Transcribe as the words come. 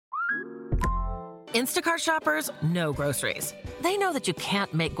Instacart shoppers know groceries. They know that you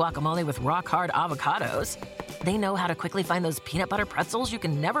can't make guacamole with rock-hard avocados. They know how to quickly find those peanut butter pretzels you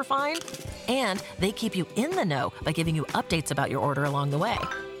can never find. And they keep you in the know by giving you updates about your order along the way.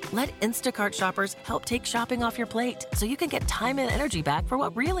 Let Instacart shoppers help take shopping off your plate so you can get time and energy back for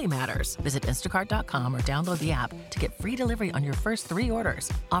what really matters. Visit instacart.com or download the app to get free delivery on your first 3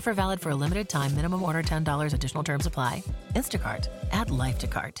 orders. Offer valid for a limited time. Minimum order $10. Additional terms apply. Instacart. Add life to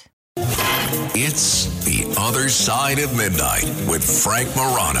cart. It's The Other Side of Midnight with Frank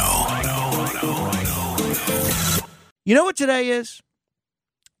Morano. You know what today is?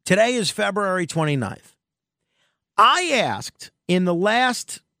 Today is February 29th. I asked in the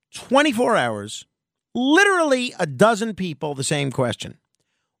last 24 hours, literally a dozen people the same question.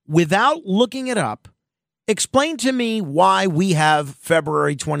 Without looking it up, explain to me why we have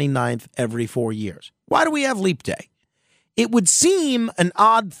February 29th every 4 years. Why do we have Leap Day? It would seem an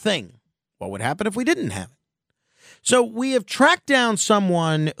odd thing. What would happen if we didn't have it? So we have tracked down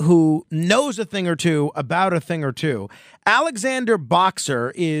someone who knows a thing or two about a thing or two. Alexander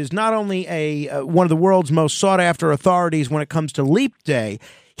Boxer is not only one of the world's most sought-after authorities when it comes to Leap Day,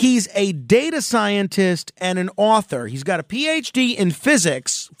 he's a data scientist and an author. He's got a PhD in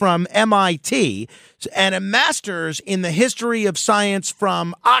physics from MIT and a master's in the history of science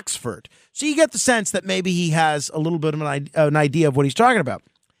from Oxford. So you get the sense that maybe he has a little bit of an idea of what he's talking about.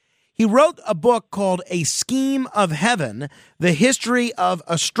 He wrote a book called A Scheme of Heaven, The History of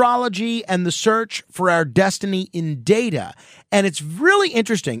Astrology and the Search for Our Destiny in Data. And it's really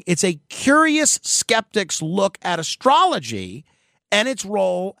interesting. It's a curious skeptic's look at astrology and its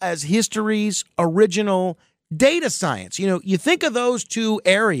role as history's original data science. You know, you think of those two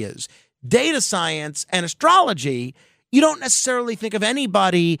areas, data science and astrology, you don't necessarily think of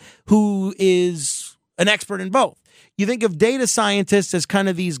anybody who is an expert in both. You think of data scientists as kind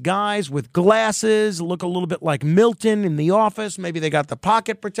of these guys with glasses, look a little bit like Milton in The Office. Maybe they got the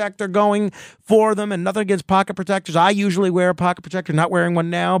pocket protector going for them, and nothing against pocket protectors. I usually wear a pocket protector, not wearing one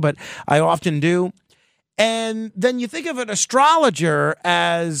now, but I often do. And then you think of an astrologer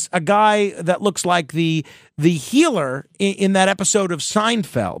as a guy that looks like the healer in that episode of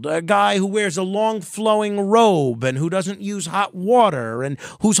Seinfeld, a guy who wears a long flowing robe and who doesn't use hot water and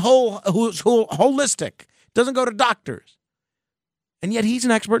who's holistic, doesn't go to doctors. And yet he's an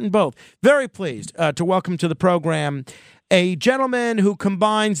expert in both. Very pleased to welcome to the program a gentleman who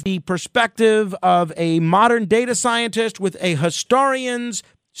combines the perspective of a modern data scientist with a historian's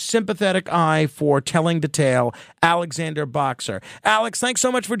sympathetic eye for telling the tale, Alexander Boxer. Alex, thanks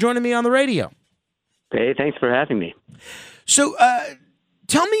so much for joining me on the radio. Hey, thanks for having me. So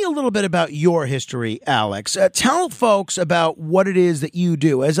tell me a little bit about your history, Alex. Tell folks about what it is that you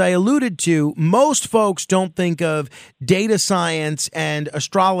do. As I alluded to, most folks don't think of data science and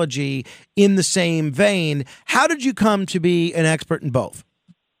astrology in the same vein. How did you come to be an expert in both?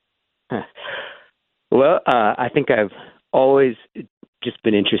 Well, I think I've always just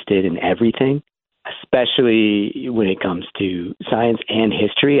been interested in everything, especially when it comes to science and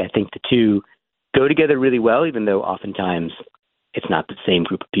history. I think the two go together really well, even though oftentimes it's not the same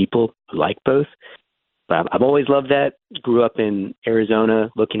group of people who like both. But I've always loved that. Grew up in Arizona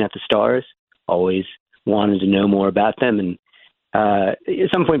looking at the stars, always wanted to know more about them, and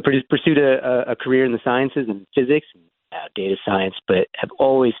at some point pursued a career in the sciences and physics and data science, but have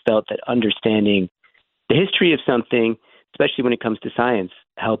always felt that understanding the history of something, especially when it comes to science,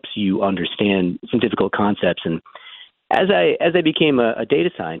 helps you understand some difficult concepts. And as I became a data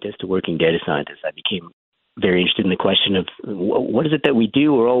scientist, a working data scientist, I became very interested in the question of what is it that we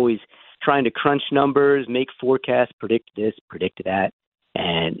do? We're always trying to crunch numbers, make forecasts, predict this, predict that.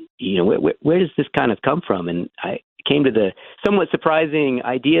 And, you know, where does this kind of come from? And I came to the somewhat surprising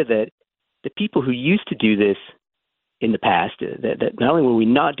idea that the people who used to do this in the past, that not only were we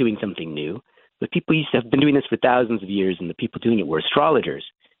not doing something new, but people used to have been doing this for thousands of years, and the people doing it were astrologers.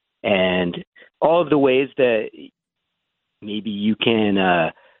 And all of the ways that maybe you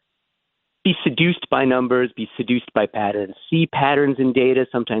can be seduced by numbers, be seduced by patterns, see patterns in data.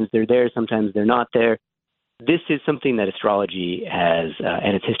 Sometimes they're there, sometimes they're not there. This is something that astrology has,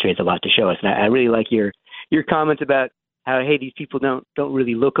 and its history has a lot to show us. And I really like your comment about how, hey, these people don't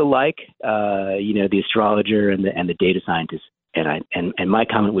really look alike. The astrologer and the data scientist. And my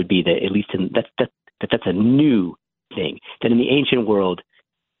comment would be that at least that's a new thing. That in the ancient world,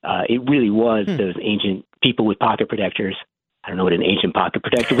 it really was those ancient people with pocket protectors. I don't know what an ancient pocket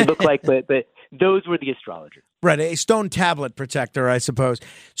protector would look like, but those were the astrologers. Right, a stone tablet protector, I suppose.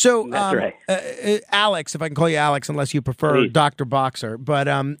 So, that's right. Alex, if I can call you Alex, unless you prefer Please. Dr. Boxer. But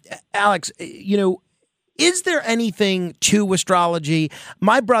Alex, Is there anything to astrology?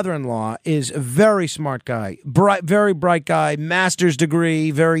 My brother-in-law is a very smart guy, very bright guy, master's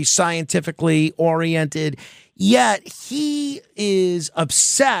degree, very scientifically oriented. Yet he is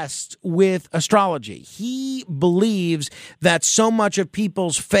obsessed with astrology. He believes that so much of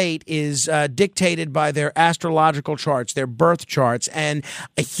people's fate is dictated by their astrological charts, their birth charts. And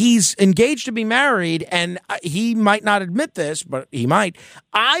he's engaged to be married, and he might not admit this, but he might.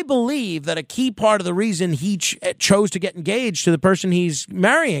 I believe that a key part of the reason he chose to get engaged to the person he's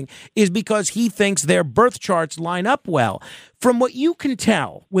marrying is because he thinks their birth charts line up well. From what you can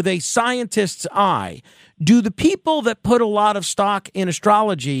tell with a scientist's eye, do the people that put a lot of stock in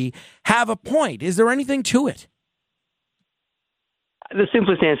astrology have a point? Is there anything to it? The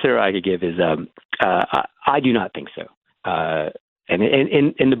simplest answer I could give is I do not think so. And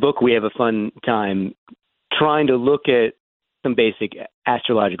in the book, we have a fun time trying to look at some basic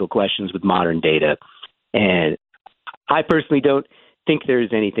astrological questions with modern data. And I personally don't think there's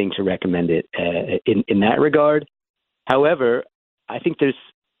anything to recommend it in that regard. However, I think there's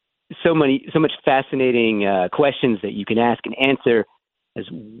so much fascinating questions that you can ask and answer as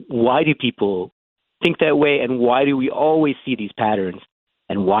why do people think that way, and why do we always see these patterns,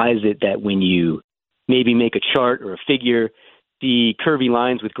 and why is it that when you maybe make a chart or a figure, see curvy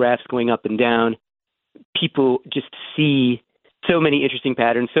lines with graphs going up and down, people just see so many interesting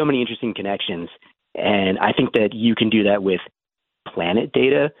patterns, so many interesting connections. And I think that you can do that with planet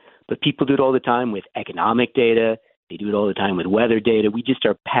data, but people do it all the time with economic data. They do it all the time with weather data. We just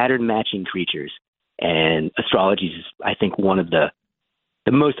are pattern matching creatures. And astrology is, I think, one of the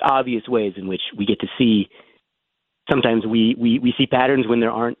most obvious ways in which we get to see. Sometimes we see patterns when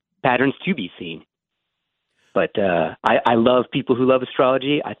there aren't patterns to be seen. But I love people who love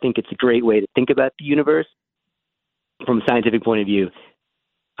astrology. I think it's a great way to think about the universe. From a scientific point of view,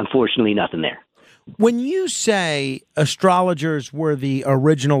 unfortunately, nothing there. When you say astrologers were the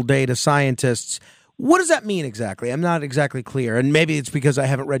original data scientists, what does that mean exactly? I'm not exactly clear. And maybe it's because I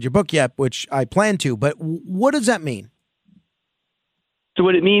haven't read your book yet, which I plan to. But what does that mean? So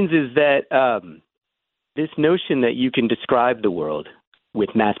what it means is that this notion that you can describe the world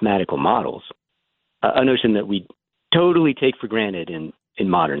with mathematical models, a notion that we totally take for granted in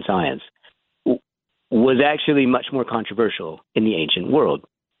modern science, was actually much more controversial in the ancient world.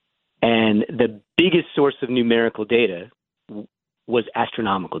 And the biggest source of numerical data was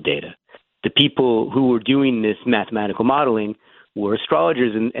astronomical data. The people who were doing this mathematical modeling were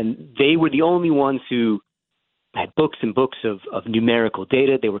astrologers, and they were the only ones who had books and books of numerical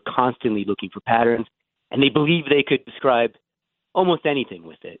data. They were constantly looking for patterns, and they believed they could describe almost anything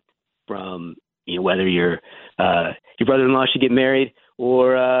with it, from whether your brother-in-law should get married,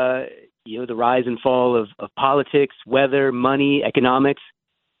 or the rise and fall of politics, weather, money, economics.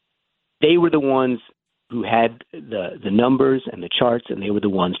 They were the ones who had the numbers and the charts, and they were the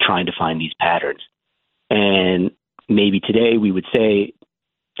ones trying to find these patterns. And maybe today we would say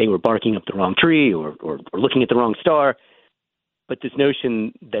they were barking up the wrong tree or looking at the wrong star. But this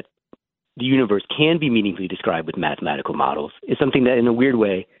notion that the universe can be meaningfully described with mathematical models is something that, in a weird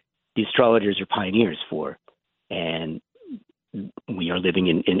way, the astrologers are pioneers for. And we are living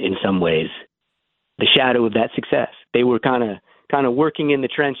in some ways the shadow of that success. They were kind of working in the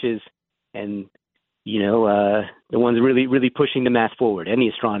trenches, and the ones really pushing the math forward and the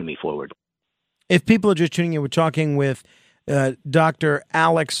astronomy forward. If people are just tuning in, we're talking with Dr.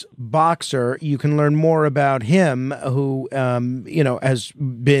 Alex Boxer. You can learn more about him, who, has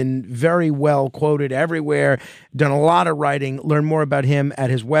been very well quoted everywhere, done a lot of writing. Learn more about him at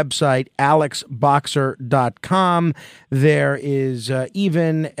his website, alexboxer.com. There is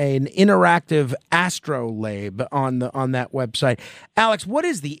even an interactive astrolabe on that website. Alex, what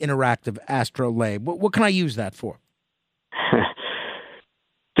is the interactive astrolabe? What can I use that for?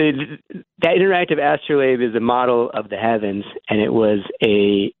 That interactive astrolabe is a model of the heavens, and it was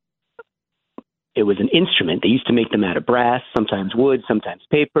an instrument. They used to make them out of brass, sometimes wood, sometimes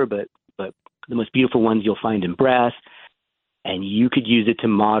paper, but the most beautiful ones you'll find in brass. And you could use it to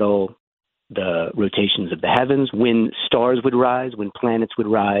model the rotations of the heavens, when stars would rise, when planets would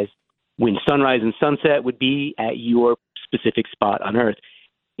rise, when sunrise and sunset would be at your specific spot on Earth.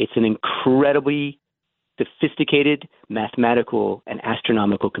 It's an incredibly sophisticated mathematical and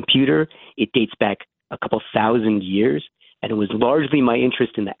astronomical computer. It dates back a couple thousand years, and it was largely my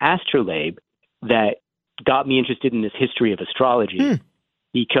interest in the astrolabe that got me interested in this history of astrology,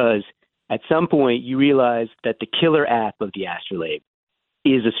 because at some point you realize that the killer app of the astrolabe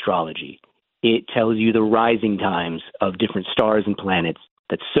is astrology. It tells you the rising times of different stars and planets.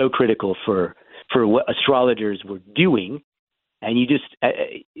 That's so critical for what astrologers were doing. And you just,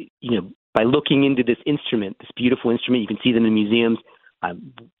 by looking into this instrument, this beautiful instrument. You can see them in museums. I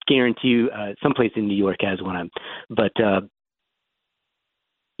guarantee you someplace in New York has one. But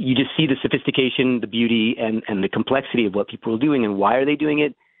you just see the sophistication, the beauty, and the complexity of what people are doing. And why are they doing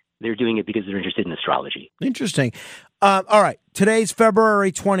it? They're doing it because they're interested in astrology. Interesting. All right. Today's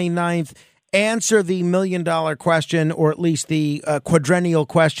February 29th. Answer the $1 million question, or at least the quadrennial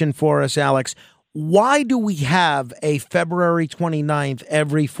question for us, Alex. Why do we have a February 29th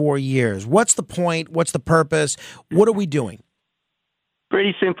every 4 years? What's the point? What's the purpose? What are we doing?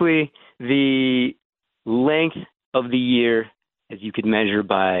 Pretty simply, the length of the year, as you could measure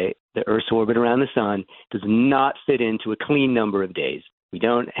by the Earth's orbit around the sun, does not fit into a clean number of days. We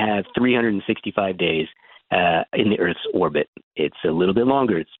don't have 365 days in the Earth's orbit. It's a little bit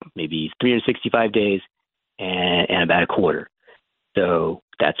longer. It's maybe 365 days and about a quarter. So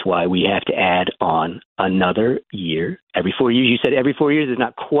that's why we have to add on another year every 4 years. You said every 4 years. It's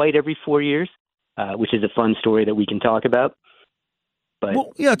not quite every 4 years, which is a fun story that we can talk about. But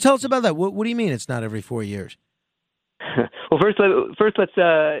well, yeah, tell us about that. What do you mean it's not every 4 years? Well, first let's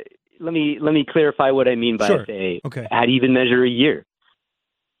let me clarify what I mean by how do you even measure a year?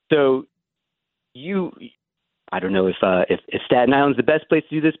 So I don't know if Staten Island's the best place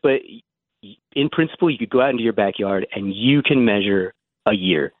to do this, but in principle, you could go out into your backyard and you can measure a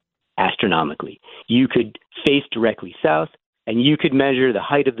year astronomically. You could face directly south, and you could measure the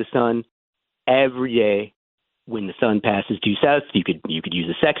height of the sun every day when the sun passes due south. You could use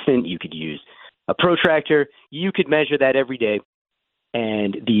a sextant, you could use a protractor. You could measure that every day,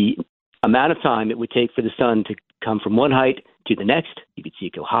 and the amount of time it would take for the sun to come from one height to the next, you could see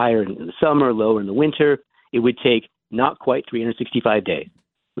it go higher in the summer, lower in the winter. It would take not quite 365 days.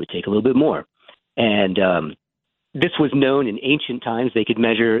 It would take a little bit more. And this was known in ancient times. They could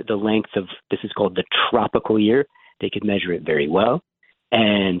measure the length of, this is called the tropical year. They could measure it very well.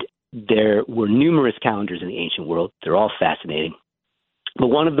 And there were numerous calendars in the ancient world. They're all fascinating. But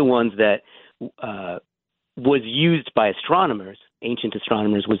one of the ones that was used by astronomers, ancient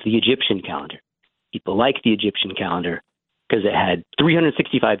astronomers, was the Egyptian calendar. People liked the Egyptian calendar because it had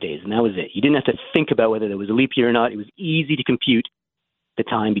 365 days, and that was it. You didn't have to think about whether there was a leap year or not. It was easy to compute the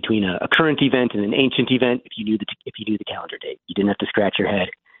time between a current event and an ancient event if you knew the calendar date. You didn't have to scratch your head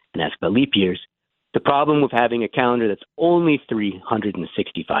and ask about leap years. The problem with having a calendar that's only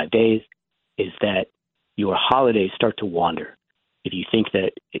 365 days is that your holidays start to wander. If you think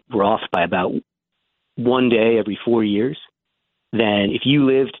that we're off by about one day every 4 years, then if you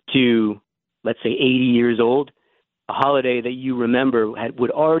lived to, let's say, 80 years old, a holiday that you remember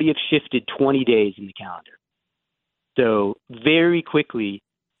would already have shifted 20 days in the calendar. So very quickly,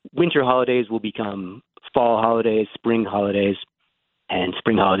 winter holidays will become fall holidays, spring holidays, and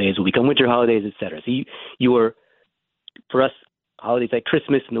spring holidays will become winter holidays, et cetera. So for us, holidays like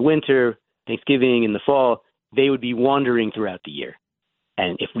Christmas in the winter, Thanksgiving in the fall, they would be wandering throughout the year.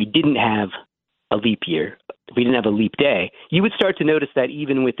 And if we didn't have a leap year, if we didn't have a leap day, you would start to notice that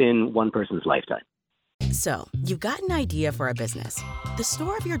even within one person's lifetime. So, you've got an idea for a business, the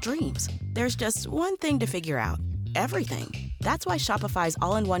store of your dreams. There's just one thing to figure out: everything. That's why Shopify's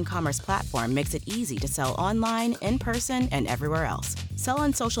all-in-one commerce platform makes it easy to sell online, in person, and everywhere else. Sell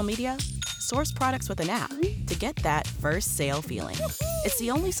on social media, source products with an app to get that first sale feeling. It's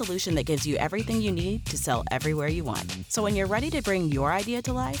the only solution that gives you everything you need to sell everywhere you want. So when you're ready to bring your idea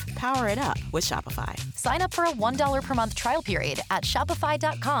to life, power it up with Shopify. Sign up for a $1 per month trial period at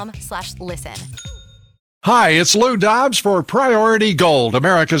shopify.com/listen. Hi, it's Lou Dobbs for Priority Gold,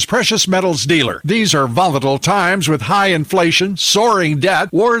 America's precious metals dealer. These are volatile times with high inflation, soaring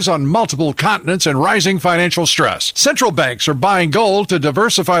debt, wars on multiple continents, and rising financial stress. Central banks are buying gold to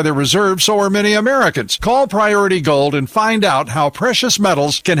diversify their reserves, so are many Americans. Call Priority Gold and find out how precious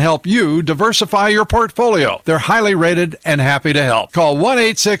metals can help you diversify your portfolio. They're highly rated and happy to help. Call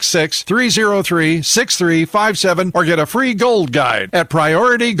 1-866-303-6357 or get a free gold guide at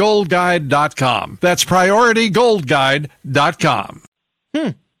PriorityGoldGuide.com. That's PriorityGoldGuide.com.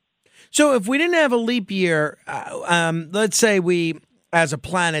 So if we didn't have a leap year, let's say we, as a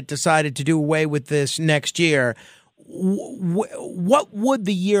planet, decided to do away with this next year, what would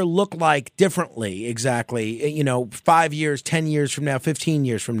the year look like differently exactly? 5 years, 10 years from now, 15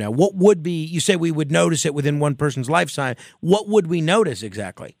 years from now? What would be, you say we would notice it within one person's lifetime. What would we notice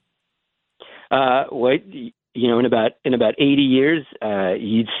exactly? In about 80 years,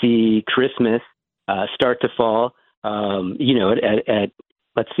 you'd see Christmas start to fall,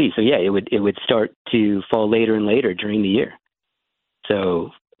 let's see. So yeah, it would start to fall later and later during the year.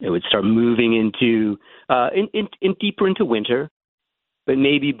 So it would start moving into deeper into winter, but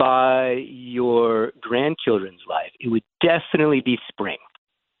maybe by your grandchildren's life, it would definitely be spring.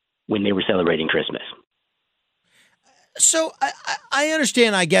 when they were celebrating Christmas. So I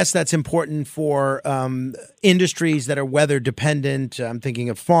understand. I guess that's important for industries that are weather dependent. I'm thinking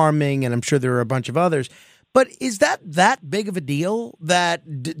of farming, and I'm sure there are a bunch of others. But is that big of a deal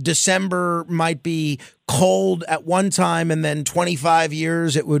that December might be cold at one time, and then 25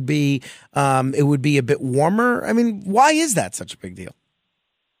 years it would be a bit warmer? I mean, why is that such a big deal?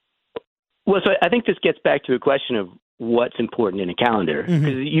 Well, so I think this gets back to a question of what's important in a calendar,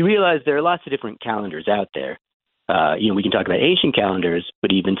 because you realize there are lots of different calendars out there. We can talk about ancient calendars,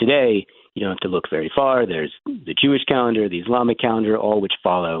 but even today, you don't have to look very far. There's the Jewish calendar, the Islamic calendar, all which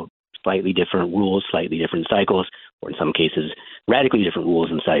follow slightly different rules, slightly different cycles, or in some cases, radically different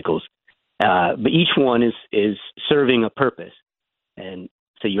rules and cycles. But each one is serving a purpose. And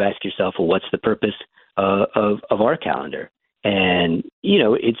so you ask yourself, well, what's the purpose of our calendar? And,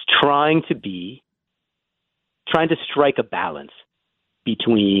 it's trying to strike a balance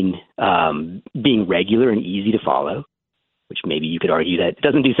between being regular and easy to follow, which maybe you could argue that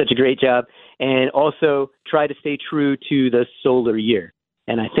doesn't do such a great job, and also try to stay true to the solar year.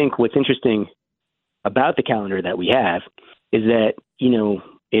 And I think what's interesting about the calendar that we have is that,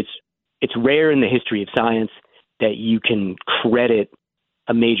 it's rare in the history of science that you can credit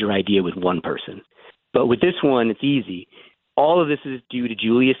a major idea with one person. But with this one, it's easy. All of this is due to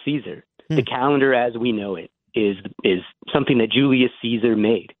Julius Caesar. The calendar as we know it is something that Julius Caesar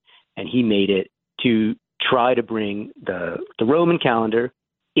made, and he made it to try to bring the Roman calendar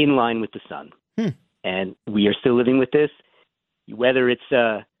in line with the sun. And we are still living with this. Whether it's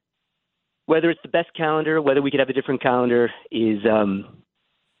the best calendar, whether we could have a different calendar is,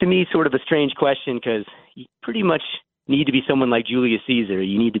 to me, sort of a strange question, because you pretty much need to be someone like Julius Caesar.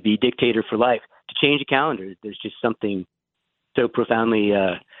 You need to be dictator for life to change a calendar. There's just something so profoundly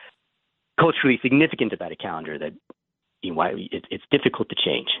culturally significant about a calendar that it's difficult to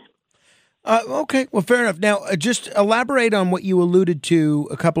change. Okay, well, fair enough. Now, just elaborate on what you alluded to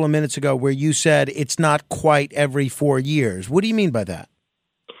a couple of minutes ago, where you said it's not quite every 4 years. What do you mean by that?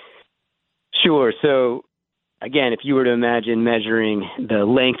 Sure. So, again, if you were to imagine measuring the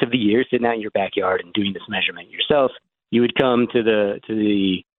length of the year, sitting out in your backyard and doing this measurement yourself, you would come to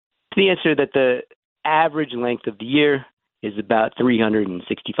the answer that the average length of the year is about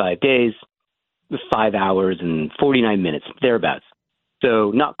 365 days, 5 hours and 49 minutes, thereabouts.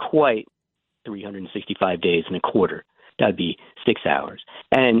 So not quite 365 days and a quarter. That'd be 6 hours.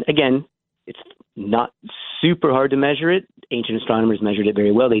 And again, it's not super hard to measure it. Ancient astronomers measured it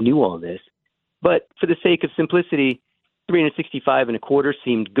very well. They knew all this. But for the sake of simplicity, 365 and a quarter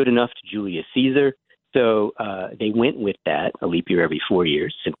seemed good enough to Julius Caesar. So they went with that, a leap year every 4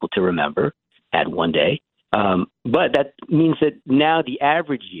 years, simple to remember, add 1 day. But that means that now the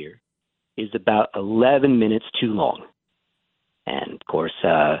average year is about 11 minutes too long. And, of course,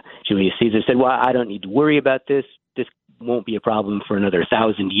 Julius Caesar said, well, I don't need to worry about this. This won't be a problem for another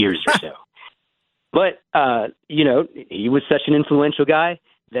 1,000 years or so. But, he was such an influential guy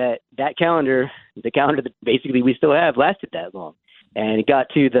that calendar, the calendar that basically we still have, lasted that long. And it got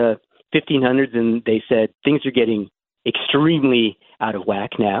to the 1500s, and they said things are getting extremely out of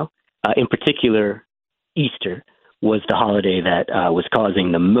whack now. In particular, Easter was the holiday that was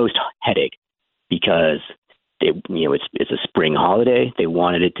causing the most headache, because it's a spring holiday. They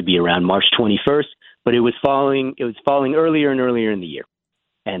wanted it to be around March 21st, but it was falling earlier and earlier in the year.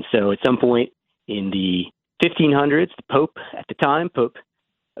 And so at some point in the 1500s, the Pope at the time, Pope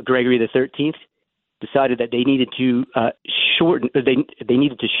Gregory XIII, decided that they needed to shorten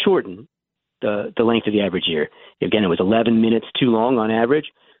the length of the average year. Again, it was 11 minutes too long on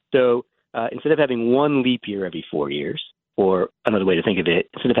average. So instead of having one leap year every 4 years, or another way to think of it,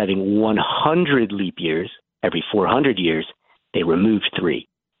 instead of having 100 leap years every 400 years, they removed 3.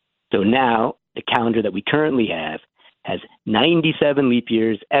 So now the calendar that we currently have has 97 leap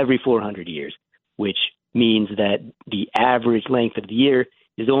years every 400 years, which means that the average length of the year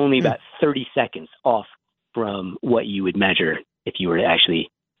is only about 30 seconds off from what you would measure if you were to actually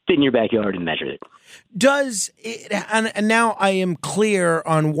sit in your backyard and measure it. Does it, and now I am clear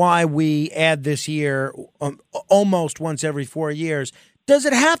on why we add this year almost once every 4 years. Does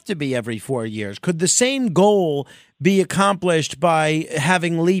it have to be every 4 years? Could the same goal be accomplished by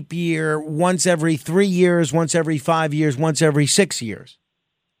having leap year once every 3 years, once every 5 years, once every 6 years?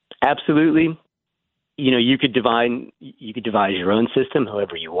 Absolutely. You could devise your own system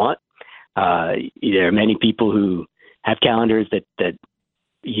however you want. There are many people who have calendars that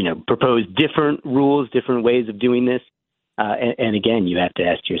propose different rules, different ways of doing this. And again, you have to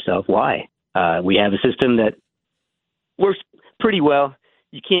ask yourself why. We have a system that works pretty well.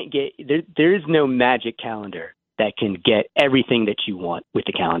 You can't get there is no magic calendar that can get everything that you want with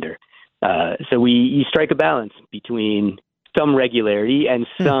the calendar. So you strike a balance between some regularity and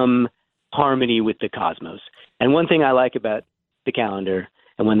some harmony with the cosmos. And one thing I like about the calendar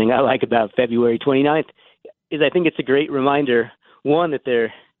and one thing I like about February 29th is I think it's a great reminder, one, that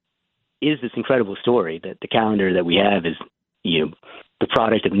there is this incredible story, that the calendar that we have is, the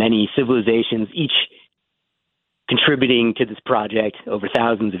product of many civilizations, each contributing to this project over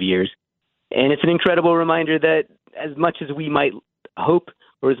thousands of years. And it's an incredible reminder that as much as we might hope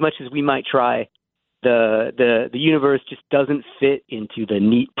or as much as we might try, the universe just doesn't fit into the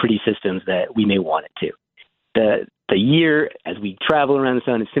neat, pretty systems that we may want it to. The year, as we travel around the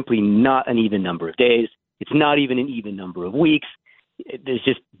sun, is simply not an even number of days. It's not even an even number of weeks. There's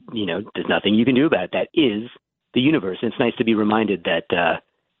just, there's nothing you can do about it. That is the universe. And it's nice to be reminded that,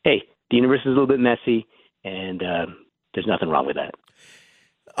 hey, the universe is a little bit messy, and there's nothing wrong with that.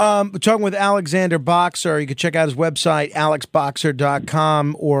 We're talking with Alexander Boxer. You can check out his website,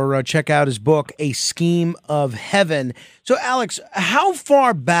 alexboxer.com, or check out his book, A Scheme of Heaven. So, Alex, how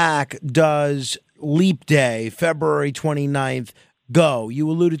far back does Leap Day, February 29th, go? You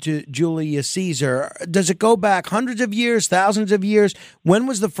alluded to Julius Caesar. Does it go back hundreds of years, thousands of years? When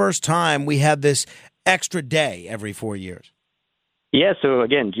was the first time we had this extra day every 4 years? Yeah, so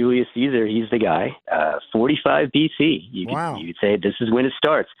again, Julius Caesar, he's the guy. 45 BC. You could say this is when it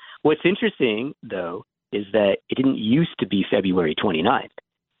starts. What's interesting, though, is that it didn't used to be February 29th.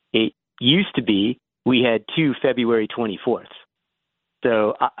 It used to be we had 2 February 24th.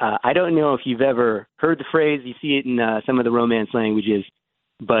 So I don't know if you've ever heard the phrase. You see it in some of the Romance languages,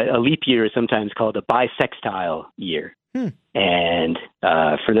 but a leap year is sometimes called a bisextile year. And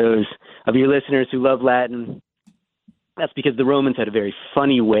for those of your listeners who love Latin, that's because the Romans had a very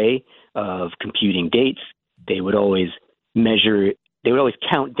funny way of computing dates. They would always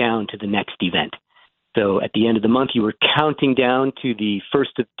count down to the next event. So at the end of the month, you were counting down to the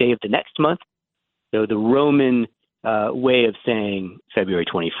first day of the next month. So the Roman way of saying February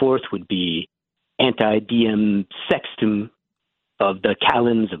 24th would be ante diem sextum of the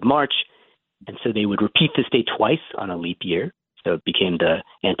calends of March. And so they would repeat this day twice on a leap year. So it became the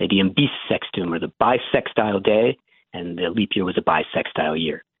ante diem bis sextum, or the bisextile day. And the leap year was a bisextile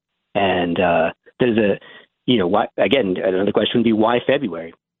year. And there's why, again, another question would be, why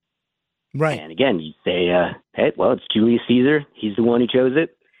February? Right. And again, you say, hey, well, it's Julius Caesar. He's the one who chose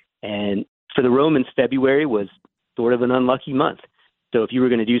it. And for the Romans, February was sort of an unlucky month. So if you were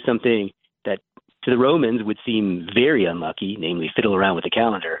going to do something that to the Romans would seem very unlucky, namely fiddle around with the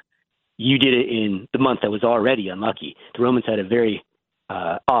calendar, you did it in the month that was already unlucky. The Romans had a very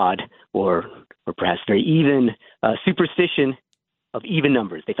odd or perhaps very even superstition of even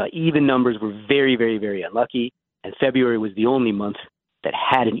numbers. They thought even numbers were very, very, very unlucky, and February was the only month that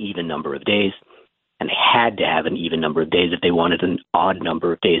had an even number of days, and they had to have an even number of days if they wanted an odd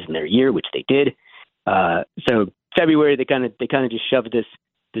number of days in their year, which they did. So February, they kind of just shoved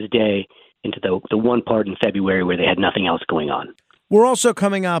this day into the one part in February where they had nothing else going on. We're also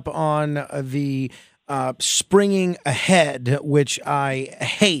coming up on the springing ahead, which I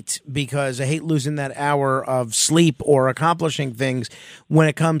hate because I hate losing that hour of sleep or accomplishing things when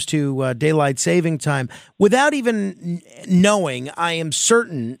it comes to daylight saving time. Without even knowing, I am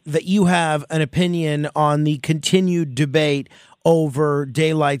certain that you have an opinion on the continued debate over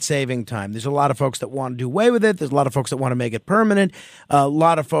daylight saving time. There's a lot of folks that want to do away with it. There's a lot of folks that want to make it permanent. A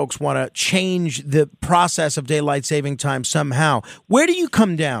lot of folks want to change the process of daylight saving time somehow. Where do you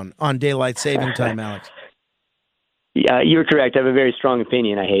come down on daylight saving time, Alex? Yeah, you're correct. I have a very strong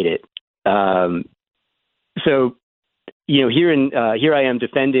opinion. I hate it. So, here I am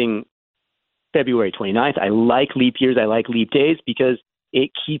defending February 29th. I like leap years. I like leap days because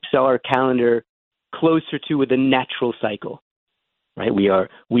it keeps our calendar closer to the natural cycle. Right, we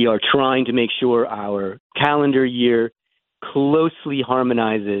are trying to make sure our calendar year closely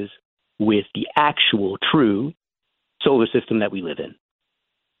harmonizes with the actual true solar system that we live in.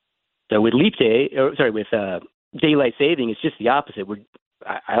 So with with daylight saving, it's just the opposite.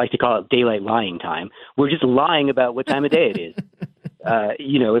 I like to call it daylight lying time. We're just lying about what time of day it is.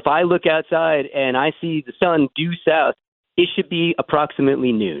 If I look outside and I see the sun due south, it should be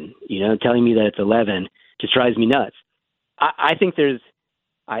approximately noon. Telling me that it's 11 just drives me nuts. I think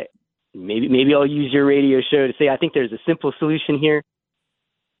maybe I'll use your radio show to say I think there's a simple solution here.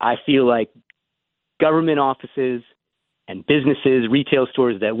 I feel like government offices and businesses, retail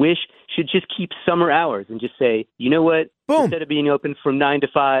stores that wish, should just keep summer hours and just say, you know what? Boom. Instead of being open from 9 to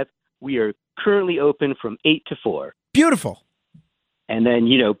 5, we are currently open from 8 to 4. Beautiful. And then,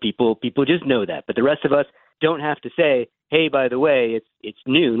 people just know that. But the rest of us don't have to say, hey, by the way, it's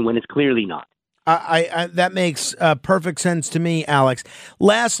noon when it's clearly not. That makes perfect sense to me, Alex.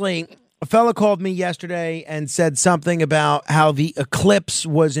 Lastly, a fellow called me yesterday and said something about how the eclipse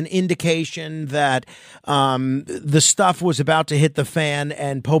was an indication that the stuff was about to hit the fan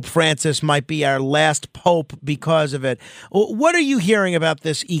and Pope Francis might be our last pope because of it. What are you hearing about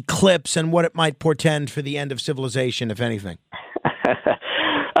this eclipse and what it might portend for the end of civilization, if anything?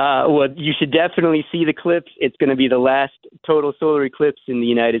 Well, you should definitely see the eclipse. It's going to be the last total solar eclipse in the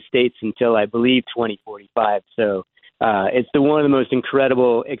United States until, I believe, 2045. So it's one of the most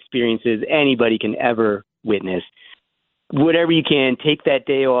incredible experiences anybody can ever witness. Whatever you can, take that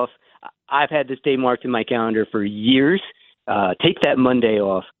day off. I've had this day marked in my calendar for years. Take that Monday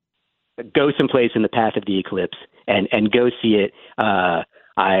off. Go someplace in the path of the eclipse and go see it. The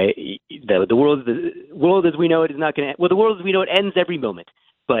world as we know it is not going to. Well, the world as we know it ends every moment.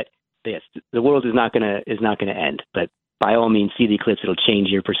 But yes, the world is not going to end. But by all means, see the eclipse. It'll change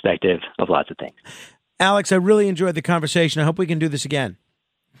your perspective of lots of things. Alex, I really enjoyed the conversation. I hope we can do this again.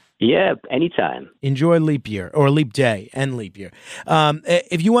 Yeah, anytime. Enjoy leap year or leap day and leap year.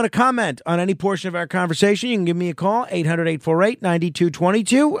 If you want to comment on any portion of our conversation, you can give me a call,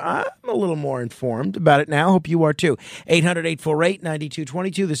 800-848-9222. I'm a little more informed about it now. Hope you are too.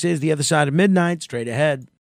 800-848-9222. This is The Other Side of Midnight. Straight ahead.